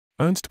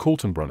Ernst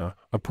Kaltenbrunner,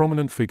 a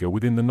prominent figure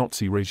within the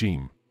Nazi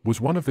regime,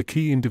 was one of the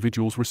key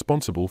individuals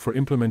responsible for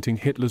implementing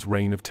Hitler's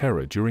reign of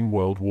terror during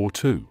World War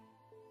II.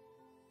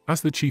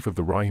 As the chief of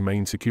the Reich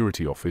Main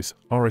Security Office,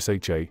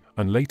 RSHA,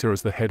 and later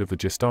as the head of the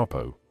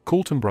Gestapo,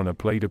 Kaltenbrunner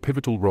played a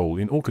pivotal role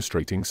in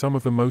orchestrating some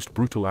of the most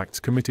brutal acts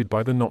committed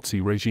by the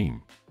Nazi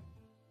regime.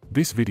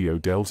 This video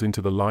delves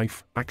into the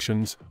life,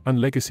 actions, and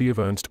legacy of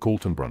Ernst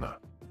Kaltenbrunner.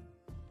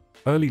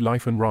 Early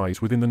life and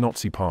rise within the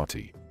Nazi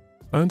Party.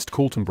 Ernst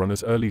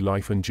Kaltenbrunner's early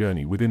life and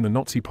journey within the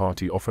Nazi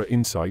Party offer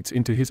insights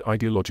into his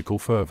ideological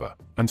fervor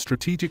and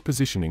strategic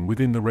positioning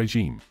within the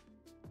regime.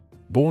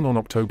 Born on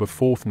October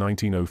 4,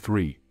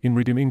 1903, in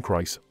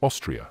Rieding-Kreis,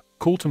 Austria,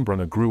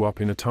 Kaltenbrunner grew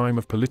up in a time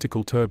of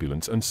political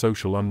turbulence and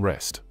social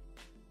unrest.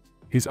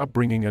 His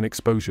upbringing and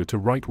exposure to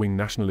right-wing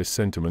nationalist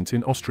sentiments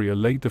in Austria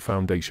laid the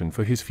foundation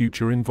for his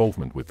future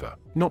involvement with the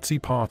Nazi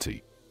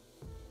Party.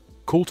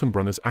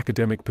 Kaltenbrunner's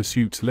academic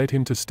pursuits led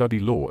him to study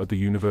law at the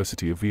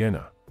University of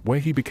Vienna, where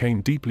he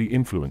became deeply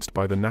influenced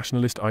by the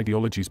nationalist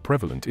ideologies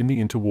prevalent in the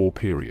interwar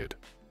period.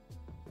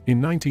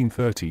 In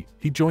 1930,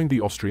 he joined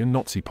the Austrian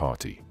Nazi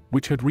Party,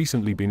 which had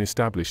recently been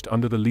established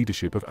under the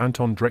leadership of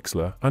Anton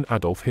Drexler and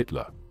Adolf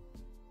Hitler.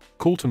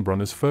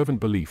 Kaltenbrunner's fervent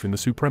belief in the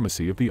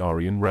supremacy of the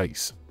Aryan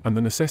race and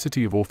the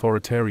necessity of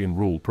authoritarian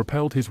rule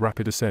propelled his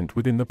rapid ascent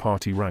within the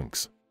party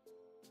ranks.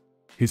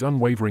 His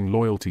unwavering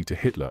loyalty to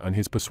Hitler and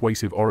his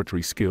persuasive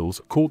oratory skills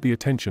caught the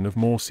attention of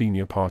more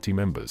senior party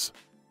members.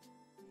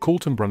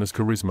 Kaltenbrunner's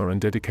charisma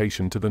and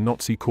dedication to the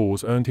Nazi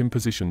cause earned him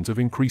positions of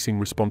increasing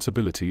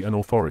responsibility and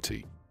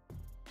authority.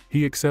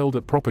 He excelled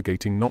at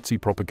propagating Nazi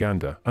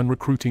propaganda and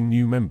recruiting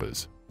new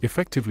members,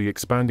 effectively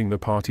expanding the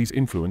party's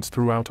influence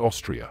throughout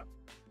Austria.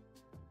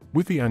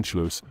 With the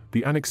Anschluss,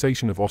 the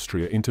annexation of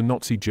Austria into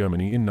Nazi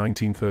Germany in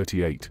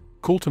 1938,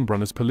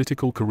 Kaltenbrunner's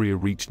political career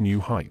reached new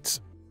heights.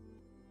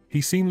 He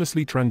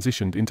seamlessly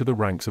transitioned into the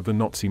ranks of the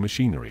Nazi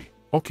machinery,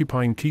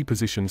 occupying key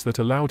positions that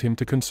allowed him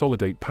to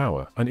consolidate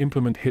power and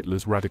implement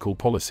Hitler's radical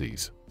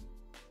policies.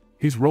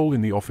 His role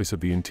in the Office of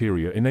the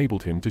Interior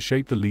enabled him to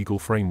shape the legal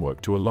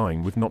framework to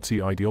align with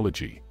Nazi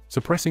ideology,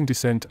 suppressing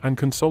dissent and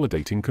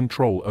consolidating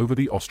control over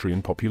the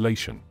Austrian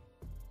population.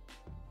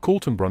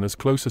 Kaltenbrunner's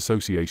close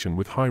association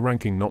with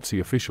high-ranking Nazi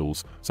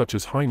officials, such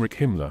as Heinrich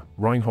Himmler,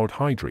 Reinhard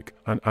Heydrich,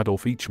 and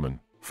Adolf Eichmann,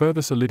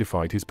 further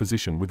solidified his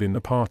position within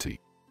the party.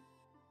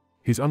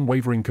 His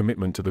unwavering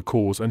commitment to the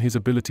cause and his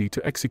ability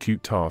to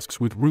execute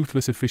tasks with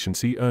ruthless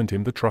efficiency earned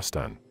him the trust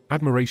and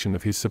admiration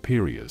of his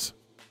superiors.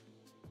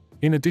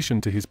 In addition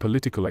to his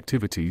political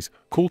activities,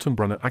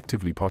 Kaltenbrunner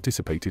actively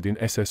participated in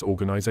SS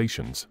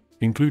organizations,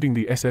 including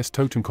the SS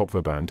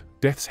Totenkopfverband,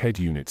 Death's Head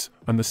Units,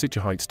 and the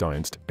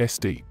Sicherheitsdienst,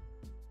 SD.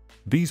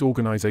 These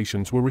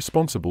organizations were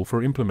responsible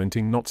for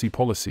implementing Nazi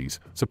policies,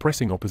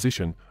 suppressing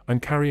opposition,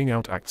 and carrying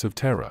out acts of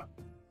terror.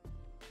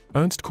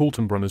 Ernst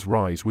Kaltenbrunner's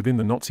rise within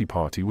the Nazi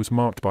Party was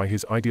marked by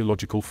his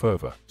ideological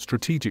fervor,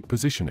 strategic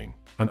positioning,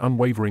 and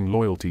unwavering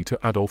loyalty to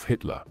Adolf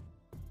Hitler.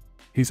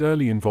 His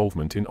early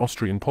involvement in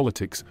Austrian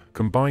politics,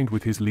 combined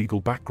with his legal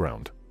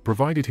background,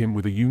 provided him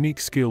with a unique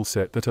skill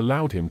set that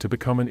allowed him to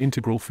become an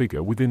integral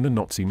figure within the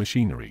Nazi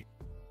machinery.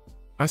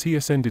 As he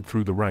ascended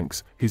through the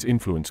ranks, his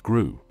influence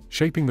grew,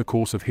 shaping the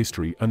course of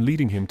history and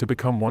leading him to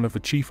become one of the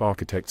chief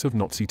architects of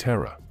Nazi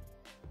terror.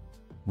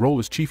 Role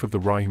as chief of the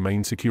Reich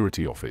Main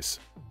Security Office.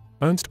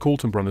 Ernst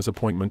Kaltenbrunner's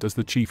appointment as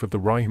the chief of the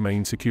Reich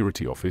Main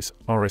Security Office,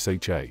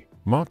 RSHA,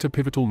 marked a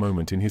pivotal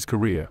moment in his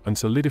career and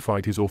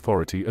solidified his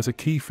authority as a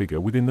key figure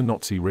within the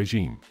Nazi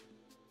regime.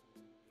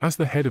 As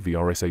the head of the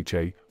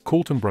RSHA,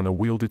 Kaltenbrunner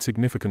wielded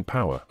significant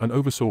power and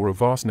oversaw a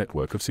vast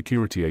network of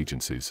security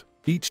agencies,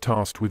 each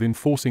tasked with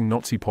enforcing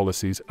Nazi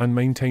policies and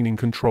maintaining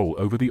control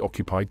over the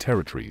occupied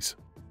territories.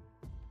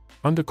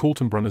 Under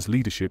Kaltenbrunner's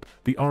leadership,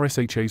 the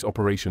RSHA's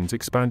operations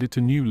expanded to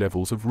new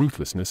levels of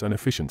ruthlessness and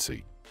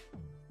efficiency.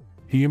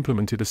 He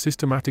implemented a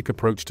systematic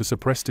approach to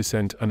suppress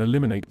dissent and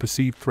eliminate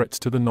perceived threats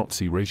to the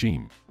Nazi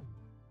regime.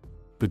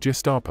 The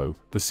Gestapo,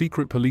 the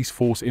secret police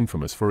force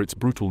infamous for its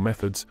brutal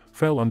methods,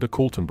 fell under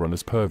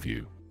Kaltenbrunner's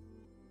purview.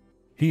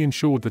 He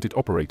ensured that it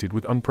operated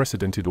with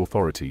unprecedented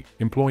authority,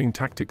 employing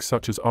tactics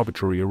such as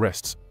arbitrary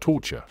arrests,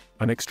 torture,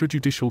 and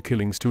extrajudicial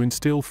killings to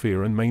instill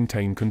fear and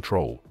maintain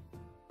control.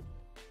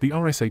 The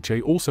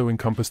RSHA also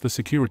encompassed the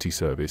security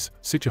service,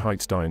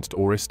 Sicherheitsdienst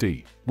or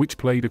SD, which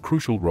played a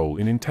crucial role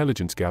in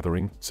intelligence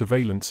gathering,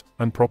 surveillance,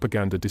 and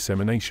propaganda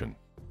dissemination.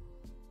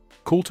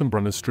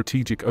 Kaltenbrunner's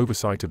strategic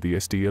oversight of the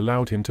SD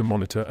allowed him to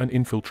monitor and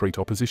infiltrate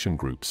opposition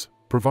groups,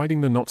 providing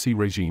the Nazi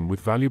regime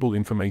with valuable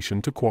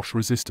information to quash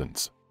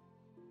resistance.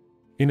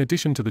 In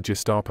addition to the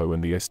Gestapo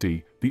and the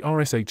SD, the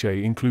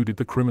RSHA included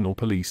the criminal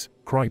police,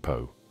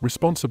 Kripo,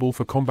 responsible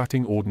for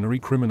combating ordinary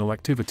criminal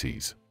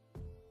activities.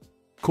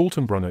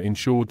 Kaltenbrunner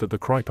ensured that the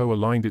Kripo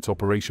aligned its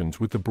operations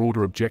with the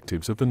broader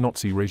objectives of the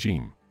Nazi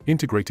regime,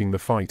 integrating the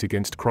fight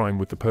against crime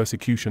with the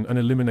persecution and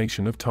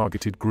elimination of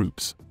targeted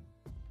groups.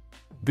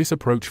 This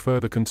approach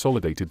further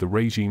consolidated the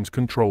regime's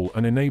control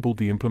and enabled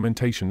the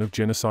implementation of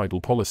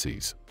genocidal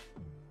policies.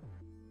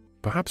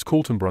 Perhaps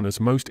Kaltenbrunner's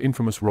most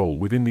infamous role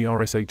within the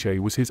RSHA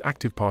was his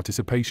active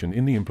participation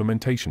in the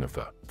implementation of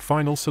the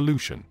final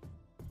solution.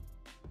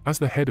 As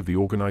the head of the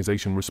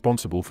organization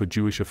responsible for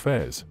Jewish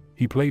affairs,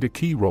 he played a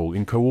key role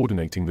in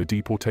coordinating the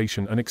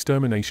deportation and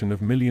extermination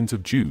of millions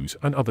of Jews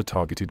and other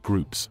targeted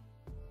groups.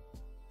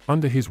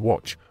 Under his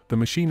watch, the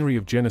machinery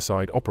of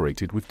genocide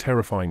operated with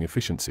terrifying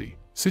efficiency,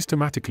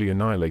 systematically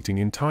annihilating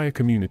entire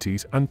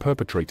communities and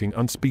perpetrating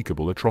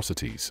unspeakable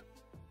atrocities.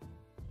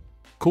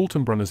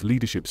 Kaltenbrunner's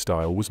leadership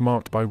style was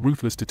marked by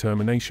ruthless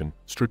determination,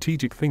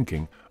 strategic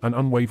thinking, and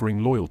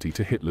unwavering loyalty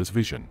to Hitler's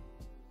vision.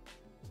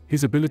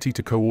 His ability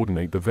to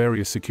coordinate the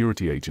various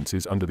security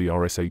agencies under the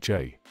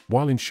RSHA,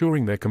 while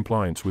ensuring their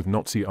compliance with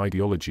Nazi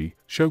ideology,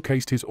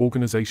 showcased his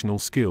organizational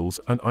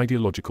skills and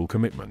ideological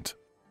commitment.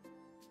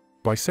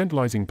 By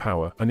centralizing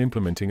power and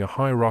implementing a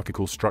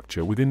hierarchical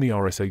structure within the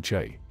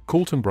RSHA,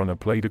 Kaltenbrunner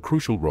played a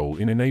crucial role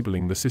in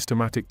enabling the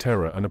systematic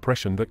terror and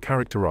oppression that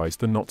characterized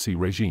the Nazi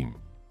regime.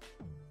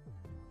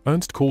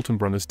 Ernst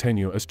Kaltenbrunner's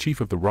tenure as chief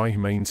of the Reich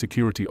Main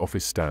Security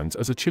Office stands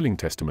as a chilling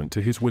testament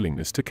to his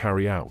willingness to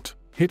carry out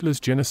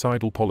Hitler's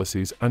genocidal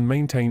policies and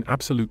maintain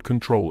absolute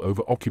control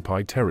over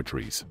occupied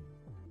territories.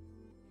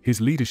 His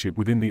leadership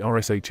within the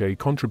RSHA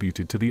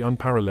contributed to the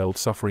unparalleled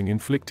suffering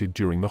inflicted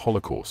during the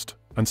Holocaust,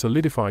 and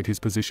solidified his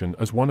position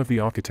as one of the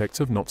architects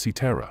of Nazi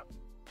terror.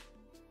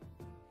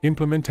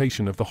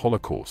 Implementation of the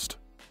Holocaust.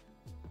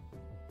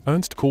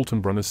 Ernst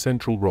Kaltenbrunner's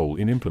central role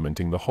in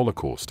implementing the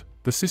Holocaust,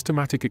 the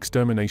systematic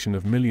extermination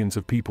of millions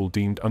of people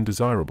deemed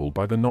undesirable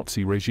by the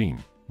Nazi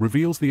regime,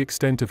 reveals the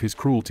extent of his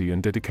cruelty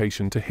and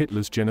dedication to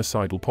Hitler's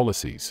genocidal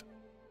policies.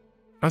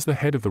 As the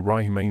head of the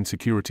Reich Main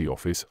Security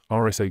Office,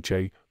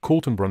 RSHA,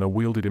 Kaltenbrunner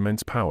wielded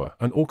immense power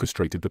and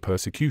orchestrated the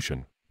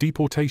persecution,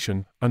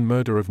 deportation, and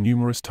murder of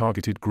numerous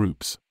targeted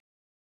groups.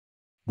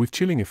 With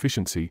chilling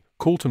efficiency,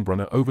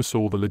 Kaltenbrunner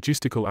oversaw the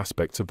logistical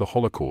aspects of the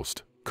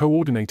Holocaust,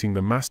 coordinating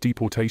the mass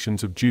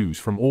deportations of Jews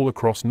from all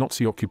across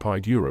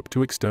Nazi-occupied Europe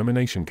to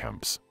extermination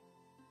camps.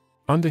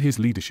 Under his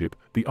leadership,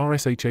 the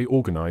RSHA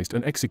organized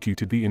and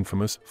executed the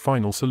infamous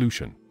final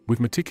solution, with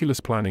meticulous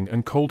planning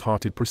and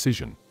cold-hearted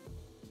precision.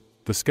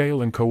 The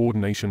scale and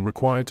coordination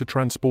required to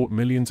transport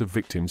millions of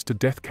victims to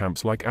death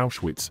camps like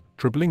Auschwitz,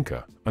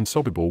 Treblinka, and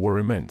Sobibor were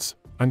immense,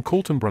 and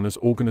Kaltenbrunner's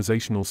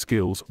organizational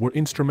skills were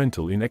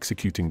instrumental in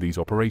executing these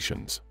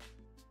operations.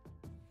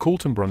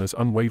 Kaltenbrunner's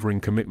unwavering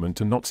commitment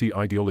to Nazi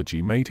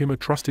ideology made him a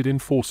trusted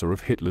enforcer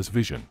of Hitler's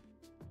vision.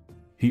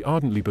 He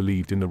ardently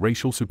believed in the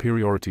racial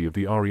superiority of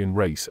the Aryan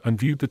race and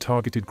viewed the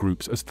targeted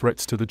groups as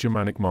threats to the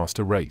Germanic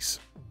master race.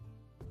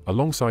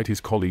 Alongside his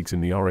colleagues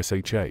in the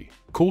RSHA,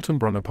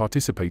 Kaltenbrunner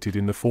participated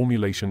in the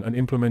formulation and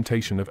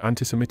implementation of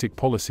anti-Semitic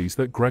policies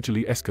that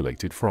gradually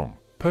escalated from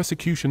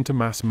persecution to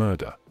mass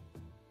murder.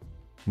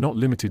 Not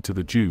limited to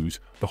the Jews,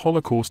 the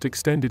Holocaust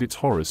extended its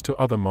horrors to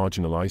other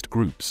marginalized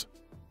groups.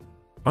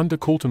 Under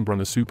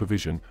Kaltenbrunner's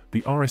supervision,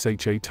 the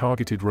RSHA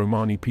targeted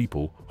Romani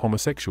people,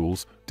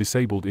 homosexuals,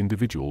 disabled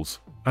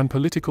individuals, and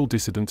political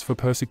dissidents for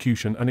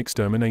persecution and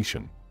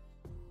extermination.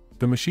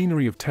 The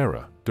machinery of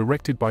terror,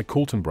 directed by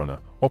Kaltenbrunner,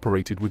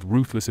 operated with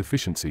ruthless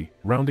efficiency,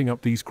 rounding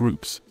up these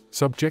groups,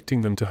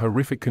 subjecting them to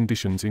horrific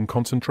conditions in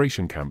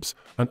concentration camps,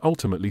 and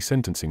ultimately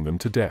sentencing them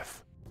to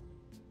death.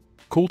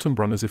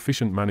 Kaltenbrunner's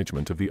efficient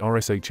management of the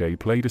RSHA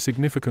played a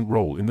significant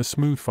role in the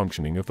smooth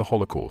functioning of the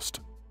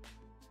Holocaust.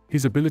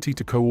 His ability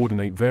to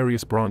coordinate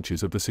various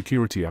branches of the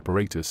security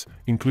apparatus,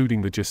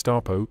 including the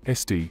Gestapo,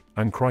 SD,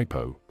 and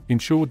Kripo,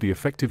 ensured the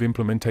effective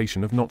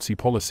implementation of Nazi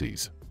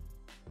policies.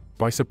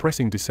 By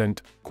suppressing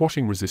dissent,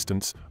 quashing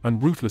resistance,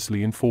 and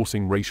ruthlessly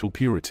enforcing racial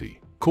purity,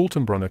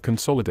 Kaltenbrunner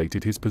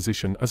consolidated his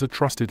position as a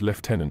trusted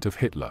lieutenant of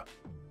Hitler.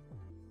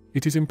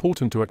 It is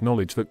important to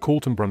acknowledge that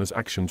Kaltenbrunner's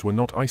actions were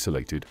not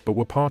isolated but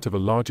were part of a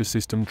larger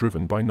system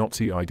driven by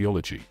Nazi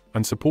ideology,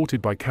 and supported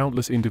by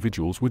countless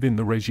individuals within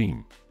the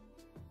regime.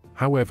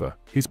 However,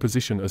 his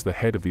position as the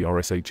head of the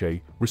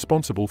RSHA,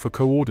 responsible for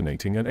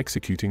coordinating and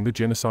executing the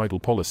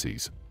genocidal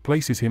policies,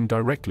 places him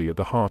directly at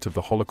the heart of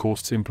the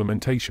Holocaust's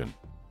implementation.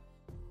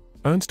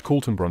 Ernst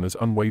Kaltenbrunner's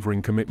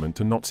unwavering commitment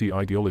to Nazi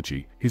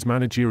ideology, his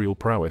managerial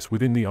prowess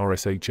within the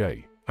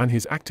RSHA, and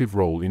his active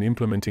role in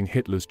implementing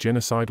Hitler's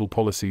genocidal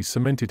policies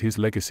cemented his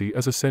legacy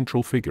as a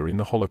central figure in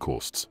the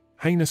Holocaust's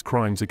heinous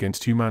crimes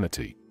against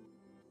humanity.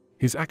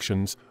 His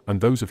actions, and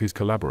those of his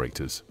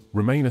collaborators,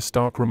 remain a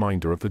stark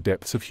reminder of the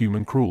depths of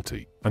human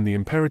cruelty, and the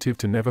imperative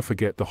to never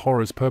forget the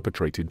horrors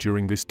perpetrated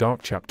during this dark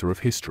chapter of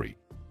history.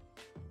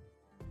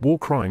 War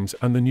crimes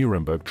and the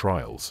Nuremberg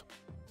trials.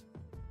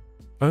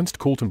 Ernst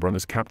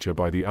Kaltenbrunner's capture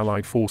by the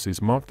Allied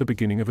forces marked the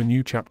beginning of a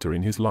new chapter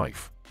in his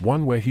life,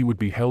 one where he would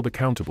be held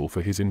accountable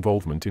for his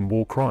involvement in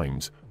war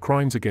crimes,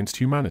 crimes against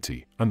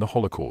humanity, and the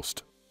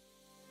Holocaust.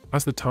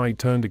 As the tide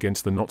turned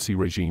against the Nazi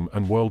regime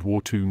and World War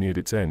II neared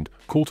its end,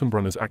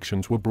 Kaltenbrunner's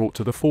actions were brought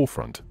to the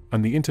forefront,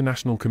 and the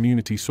international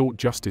community sought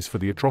justice for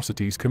the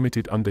atrocities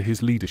committed under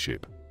his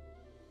leadership.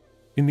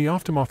 In the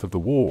aftermath of the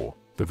war,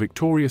 the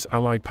victorious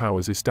Allied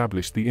powers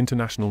established the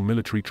International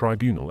Military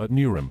Tribunal at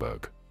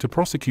Nuremberg, to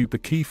prosecute the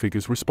key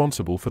figures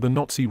responsible for the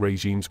Nazi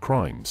regime's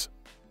crimes.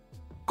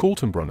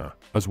 Kaltenbrunner,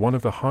 as one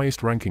of the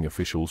highest-ranking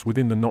officials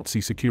within the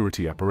Nazi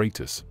security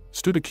apparatus,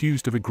 stood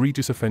accused of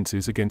egregious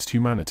offenses against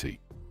humanity.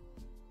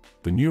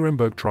 The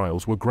Nuremberg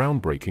trials were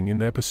groundbreaking in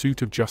their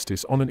pursuit of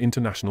justice on an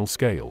international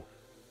scale.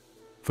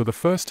 For the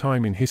first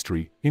time in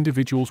history,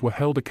 individuals were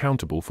held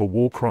accountable for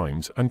war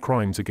crimes and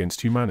crimes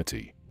against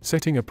humanity,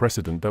 setting a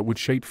precedent that would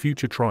shape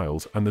future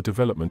trials and the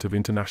development of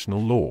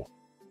international law.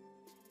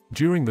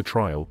 During the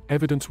trial,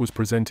 evidence was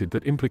presented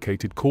that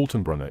implicated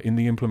Kaltenbrunner in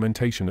the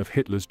implementation of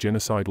Hitler's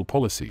genocidal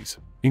policies,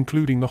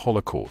 including the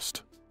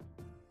Holocaust.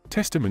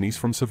 Testimonies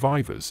from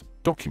survivors,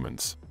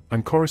 documents,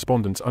 and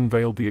correspondence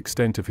unveiled the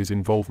extent of his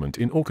involvement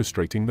in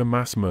orchestrating the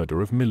mass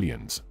murder of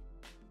millions.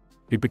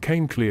 It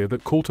became clear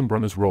that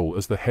Kaltenbrunner's role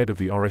as the head of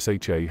the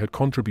RSHA had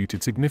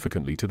contributed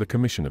significantly to the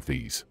commission of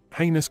these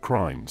heinous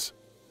crimes.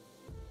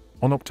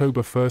 On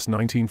October 1,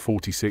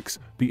 1946,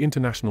 the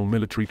International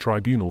Military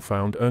Tribunal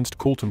found Ernst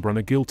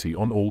Kaltenbrunner guilty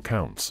on all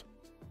counts.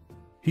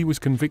 He was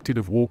convicted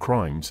of war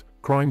crimes,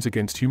 crimes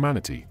against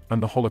humanity,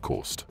 and the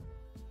Holocaust.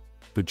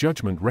 The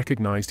judgment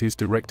recognized his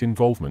direct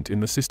involvement in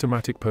the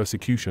systematic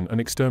persecution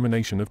and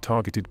extermination of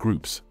targeted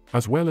groups,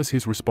 as well as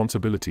his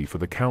responsibility for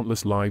the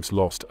countless lives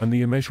lost and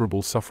the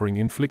immeasurable suffering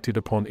inflicted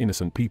upon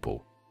innocent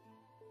people.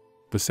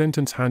 The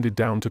sentence handed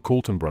down to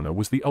Kaltenbrunner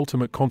was the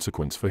ultimate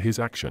consequence for his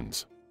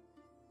actions.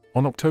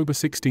 On October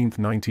 16,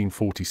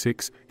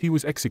 1946, he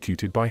was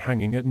executed by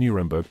hanging at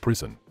Nuremberg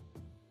prison.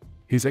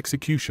 His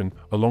execution,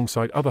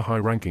 alongside other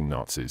high-ranking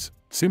Nazis,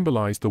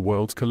 symbolized the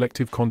world's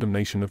collective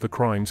condemnation of the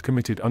crimes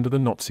committed under the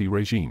Nazi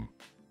regime.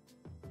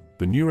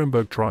 The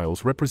Nuremberg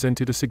trials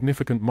represented a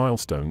significant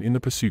milestone in the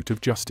pursuit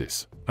of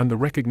justice, and the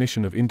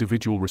recognition of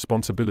individual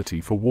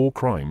responsibility for war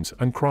crimes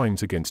and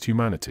crimes against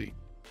humanity.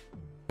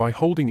 By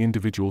holding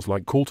individuals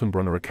like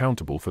Kaltenbrunner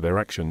accountable for their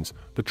actions,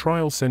 the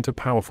trials sent a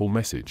powerful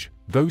message: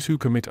 those who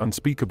commit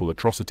unspeakable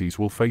atrocities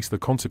will face the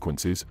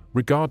consequences,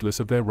 regardless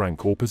of their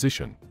rank or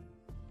position.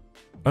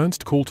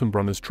 Ernst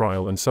Kaltenbrunner's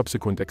trial and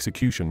subsequent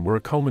execution were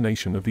a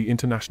culmination of the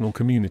international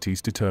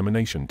community's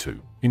determination to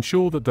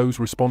ensure that those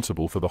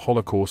responsible for the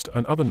Holocaust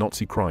and other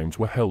Nazi crimes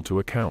were held to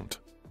account.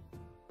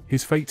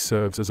 His fate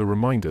serves as a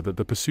reminder that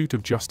the pursuit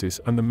of justice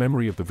and the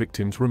memory of the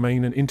victims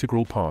remain an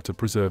integral part of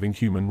preserving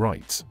human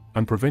rights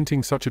and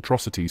preventing such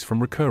atrocities from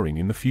recurring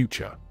in the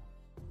future.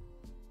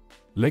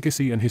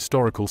 Legacy and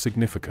historical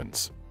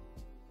significance.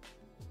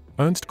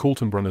 Ernst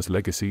Kaltenbrunner's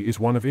legacy is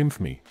one of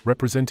infamy,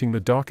 representing the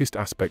darkest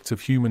aspects of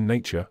human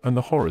nature and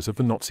the horrors of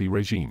the Nazi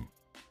regime.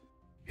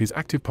 His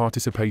active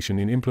participation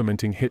in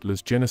implementing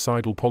Hitler's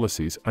genocidal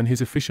policies and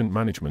his efficient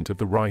management of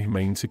the Reich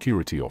Main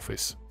Security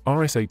Office,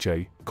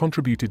 RSHA,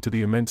 contributed to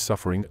the immense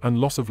suffering and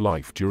loss of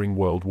life during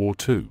World War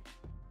II.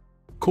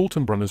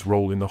 Kaltenbrunner's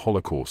role in the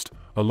Holocaust,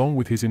 along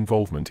with his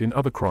involvement in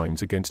other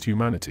crimes against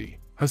humanity,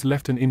 has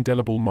left an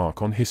indelible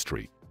mark on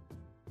history.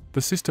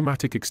 The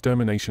systematic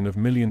extermination of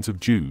millions of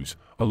Jews,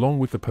 along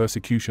with the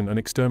persecution and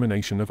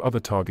extermination of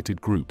other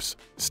targeted groups,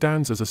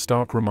 stands as a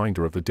stark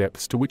reminder of the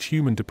depths to which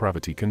human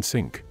depravity can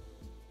sink.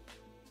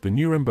 The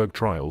Nuremberg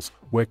trials,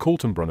 where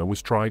Kaltenbrunner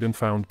was tried and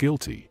found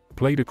guilty,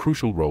 played a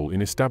crucial role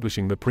in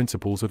establishing the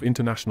principles of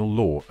international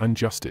law and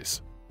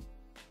justice.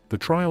 The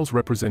trials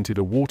represented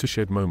a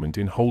watershed moment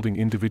in holding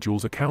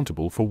individuals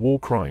accountable for war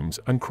crimes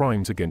and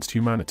crimes against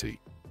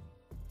humanity.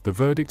 The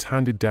verdicts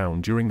handed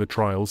down during the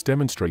trials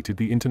demonstrated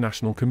the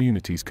international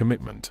community's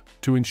commitment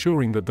to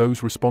ensuring that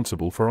those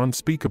responsible for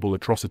unspeakable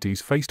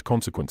atrocities faced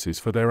consequences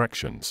for their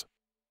actions.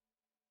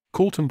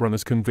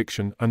 Kaltenbrunner's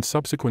conviction and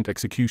subsequent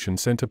execution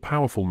sent a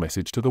powerful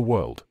message to the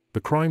world: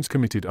 the crimes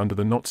committed under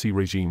the Nazi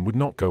regime would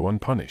not go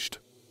unpunished.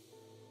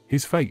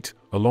 His fate,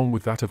 along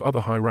with that of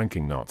other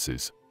high-ranking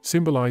Nazis,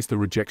 symbolized the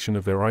rejection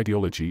of their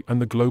ideology and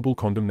the global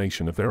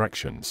condemnation of their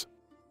actions.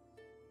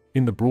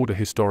 In the broader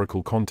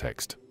historical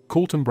context,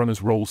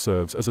 Kaltenbrunner's role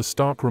serves as a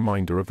stark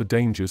reminder of the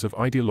dangers of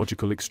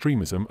ideological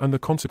extremism and the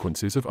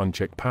consequences of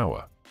unchecked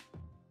power.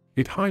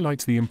 It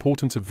highlights the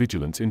importance of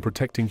vigilance in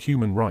protecting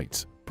human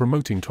rights,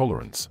 promoting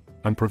tolerance,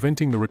 and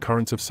preventing the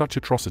recurrence of such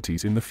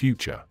atrocities in the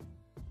future.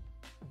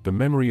 The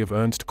memory of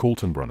Ernst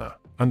Kaltenbrunner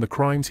and the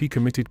crimes he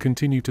committed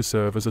continue to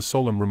serve as a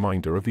solemn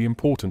reminder of the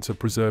importance of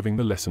preserving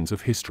the lessons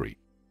of history.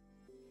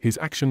 His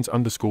actions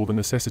underscore the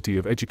necessity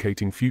of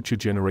educating future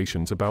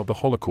generations about the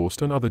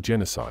Holocaust and other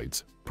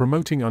genocides,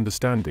 promoting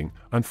understanding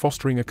and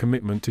fostering a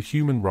commitment to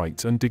human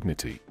rights and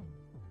dignity.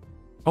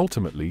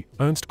 Ultimately,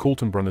 Ernst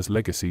Kaltenbrunner's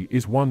legacy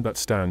is one that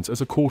stands as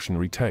a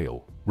cautionary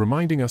tale,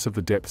 reminding us of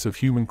the depths of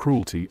human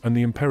cruelty and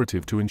the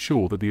imperative to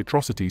ensure that the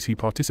atrocities he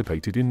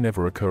participated in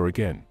never occur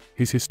again.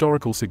 His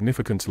historical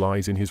significance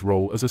lies in his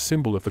role as a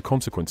symbol of the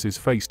consequences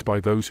faced by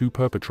those who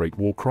perpetrate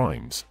war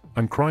crimes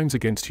and crimes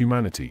against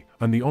humanity,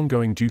 and the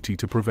ongoing duty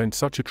to prevent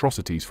such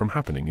atrocities from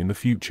happening in the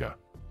future.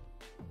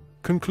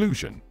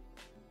 Conclusion.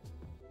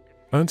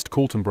 Ernst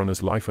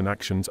Kaltenbrunner's life and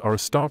actions are a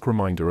stark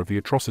reminder of the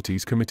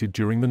atrocities committed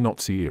during the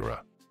Nazi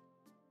era.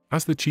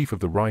 As the chief of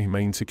the Reich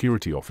Main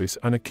Security Office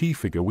and a key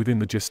figure within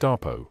the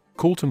Gestapo,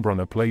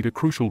 Kaltenbrunner played a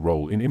crucial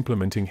role in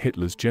implementing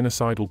Hitler's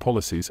genocidal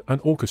policies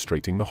and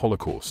orchestrating the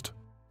Holocaust.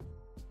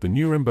 The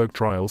Nuremberg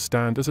trials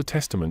stand as a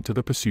testament to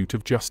the pursuit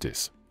of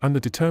justice and the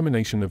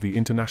determination of the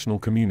international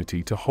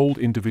community to hold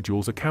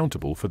individuals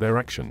accountable for their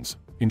actions,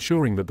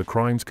 ensuring that the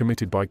crimes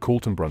committed by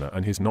Kaltenbrunner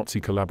and his Nazi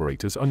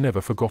collaborators are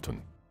never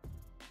forgotten.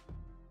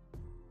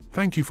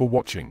 Thank you for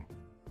watching.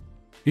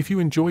 If you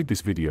enjoyed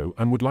this video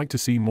and would like to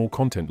see more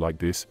content like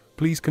this,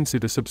 please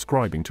consider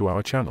subscribing to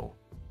our channel.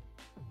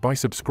 By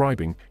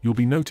subscribing, you'll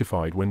be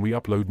notified when we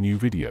upload new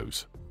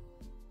videos.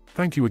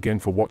 Thank you again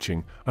for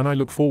watching, and I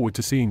look forward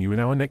to seeing you in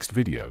our next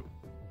video.